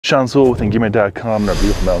Sean Sewell with Engearment.com in our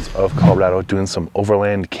beautiful mountains of Colorado doing some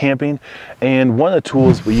overland camping. And one of the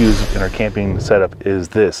tools we use in our camping setup is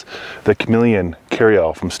this, the Chameleon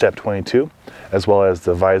carryall from Step 22, as well as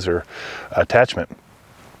the visor attachment.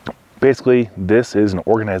 Basically, this is an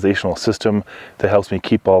organizational system that helps me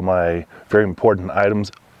keep all my very important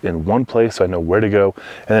items in one place so I know where to go,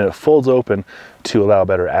 and then it folds open to allow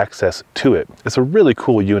better access to it. It's a really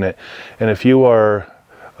cool unit, and if you are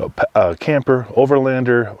a camper,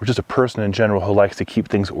 overlander, or just a person in general who likes to keep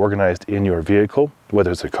things organized in your vehicle, whether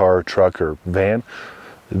it's a car, truck, or van,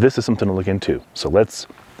 this is something to look into. So let's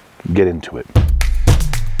get into it.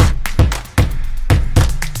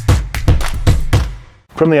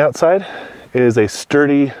 From the outside, it is a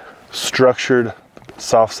sturdy, structured,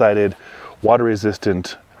 soft-sided,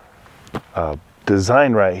 water-resistant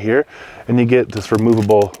design right here, and you get this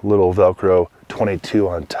removable little Velcro 22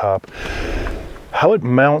 on top. How it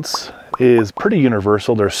mounts is pretty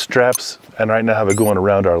universal. There's straps, and right now I have it going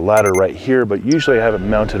around our ladder right here, but usually I have it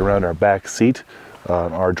mounted around our back seat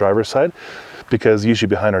on our driver's side, because usually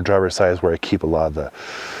behind our driver's side is where I keep a lot of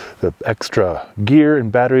the extra gear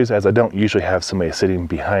and batteries, as I don't usually have somebody sitting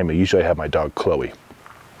behind me. Usually I have my dog Chloe,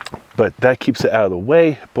 but that keeps it out of the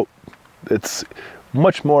way. But it's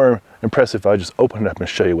much more impressive if I just open it up and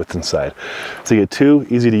show you what's inside. So you get two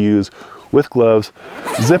easy to use with gloves,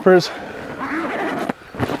 zippers,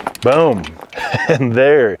 boom, and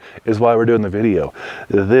there is why we're doing the video.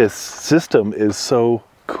 This system is so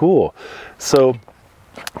cool. So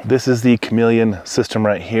this is the Chameleon system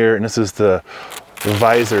right here, and this is the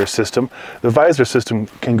visor system. The visor system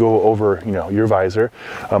can go over, your visor.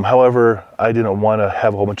 However, I didn't want to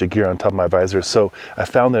have a whole bunch of gear on top of my visor, so I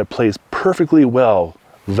found that it plays perfectly well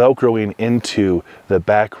Velcroing into the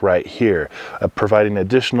back right here, providing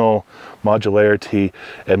additional modularity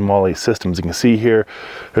and MOLLE systems. You can see here,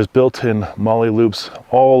 there's built-in MOLLE loops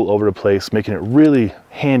all over the place, making it really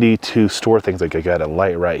handy to store things. Like I got a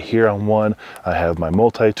light right here on one, I have my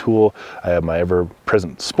multi-tool, I have my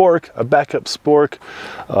ever-present spork, a backup spork,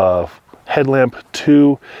 headlamp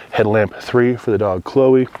 2, headlamp 3 for the dog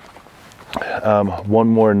Chloe, one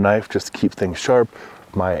more knife just to keep things sharp,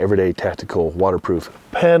 my everyday tactical waterproof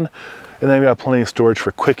pen, and then we got plenty of storage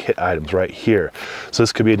for quick hit items right here. So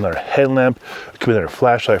this could be another headlamp, it could be another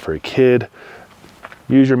flashlight for a kid.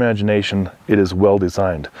 Use your imagination, it is well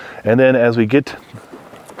designed. And then as we get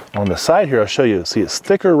on the side here, I'll show you, see it's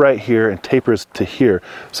thicker right here and tapers to here,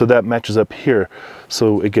 so that matches up here,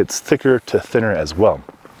 so it gets thicker to thinner as well,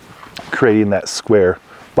 creating that square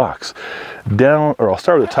box. I'll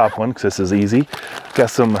start with the top one because this is easy. Got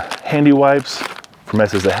some handy wipes for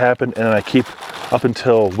messes that happen, and then I keep, up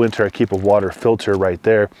until winter, I keep a water filter right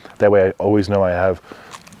there. That way I always know I have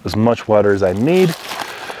as much water as I need.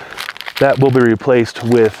 That will be replaced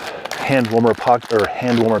with hand warmer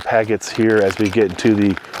packets here as we get into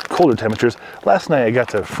the colder temperatures. Last night I got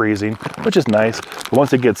to freezing, which is nice, but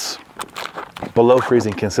once it gets below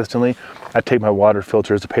freezing consistently, I take my water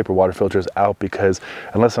filters, the paper water filters, out, because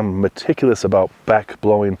unless I'm meticulous about back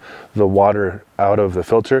blowing the water out of the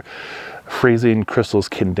filter, freezing crystals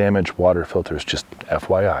can damage water filters, just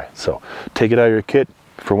FYI. So take it out of your kit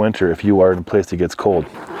for winter if you are in a place that gets cold.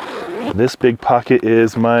 This big pocket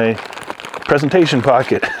is my presentation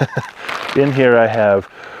pocket. In here I have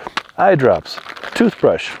eye drops,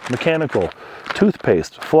 toothbrush, mechanical,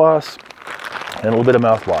 toothpaste, floss, and a little bit of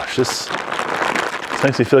mouthwash. This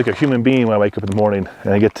makes me feel like a human being when I wake up in the morning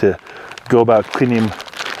and I get to go about cleaning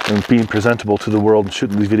and being presentable to the world and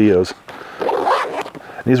shooting these videos.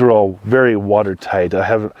 These were all very watertight.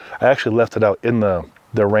 I actually left it out in the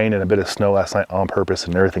rain and a bit of snow last night on purpose,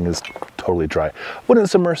 and everything is totally dry. Wouldn't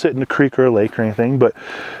submerge it in a creek or a lake or anything, but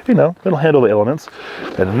it'll handle the elements.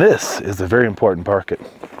 And this is a very important pocket.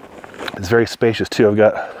 It's very spacious too. I've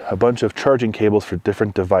got a bunch of charging cables for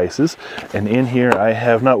different devices, and in here I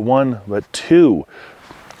have not one but two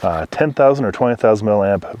 10,000 or 20,000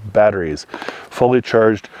 milliamp batteries, fully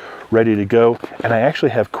charged, ready to go. And I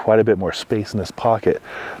actually have quite a bit more space in this pocket,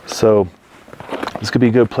 so this could be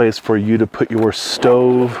a good place for you to put your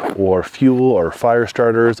stove or fuel or fire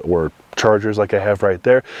starters or chargers like I have right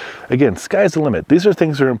there. Again, sky's the limit. These are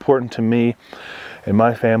things that are important to me and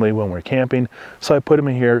my family when we're camping, so I put them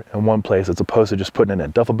in here in one place as opposed to just putting it in a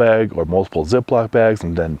duffel bag or multiple Ziploc bags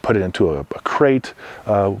and then put it into a crate,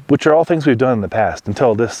 which are all things we've done in the past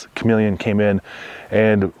until this Chameleon came in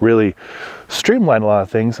and really streamlined a lot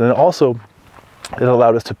of things. And also it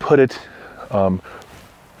allowed us to put it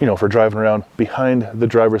for driving around behind the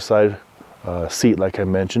driver's side seat, like I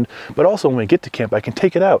mentioned, but also when we get to camp I can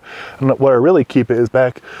take it out, and where I really keep it is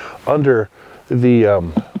back under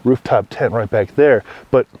rooftop tent right back there,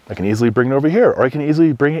 but I can easily bring it over here, or I can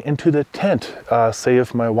easily bring it into the tent. Say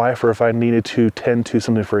if my wife or if I needed to tend to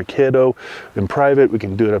something for a kiddo in private, we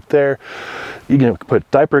can do it up there. You can put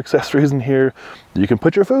diaper accessories in here. You can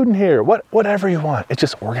put your food in here, whatever you want. It's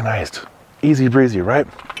just organized, easy breezy, right?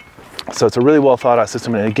 So it's a really well thought out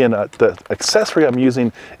system. And again, the accessory I'm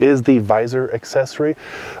using is the visor accessory.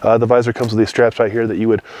 The visor comes with these straps right here that you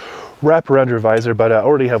would wrap around your visor, but I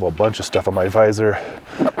already have a bunch of stuff on my visor.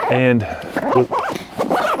 And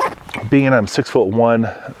being I'm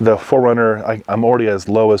 6'1", the Forerunner, I'm already as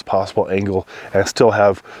low as possible angle, and I still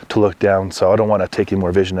have to look down, so I don't want to take any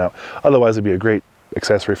more vision out. Otherwise, it'd be a great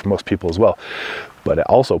accessory for most people as well. But it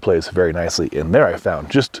also plays very nicely in there, I found.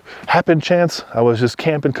 Just happened chance, I was just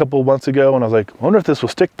camping a couple months ago, and I was like, I wonder if this will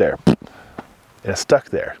stick there. And it's stuck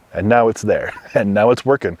there, and now it's there, and now it's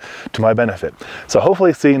working to my benefit. So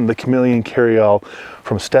hopefully seeing the Chameleon carry-all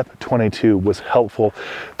from step 22 was helpful.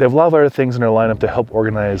 They have a lot of other things in their lineup to help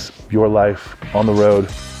organize your life on the road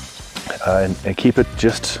and keep it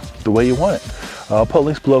just the way you want it. I'll put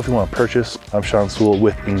links below if you want to purchase. I'm Sean Sewell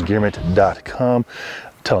with Engearment.com.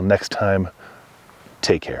 Until next time,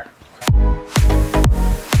 take care.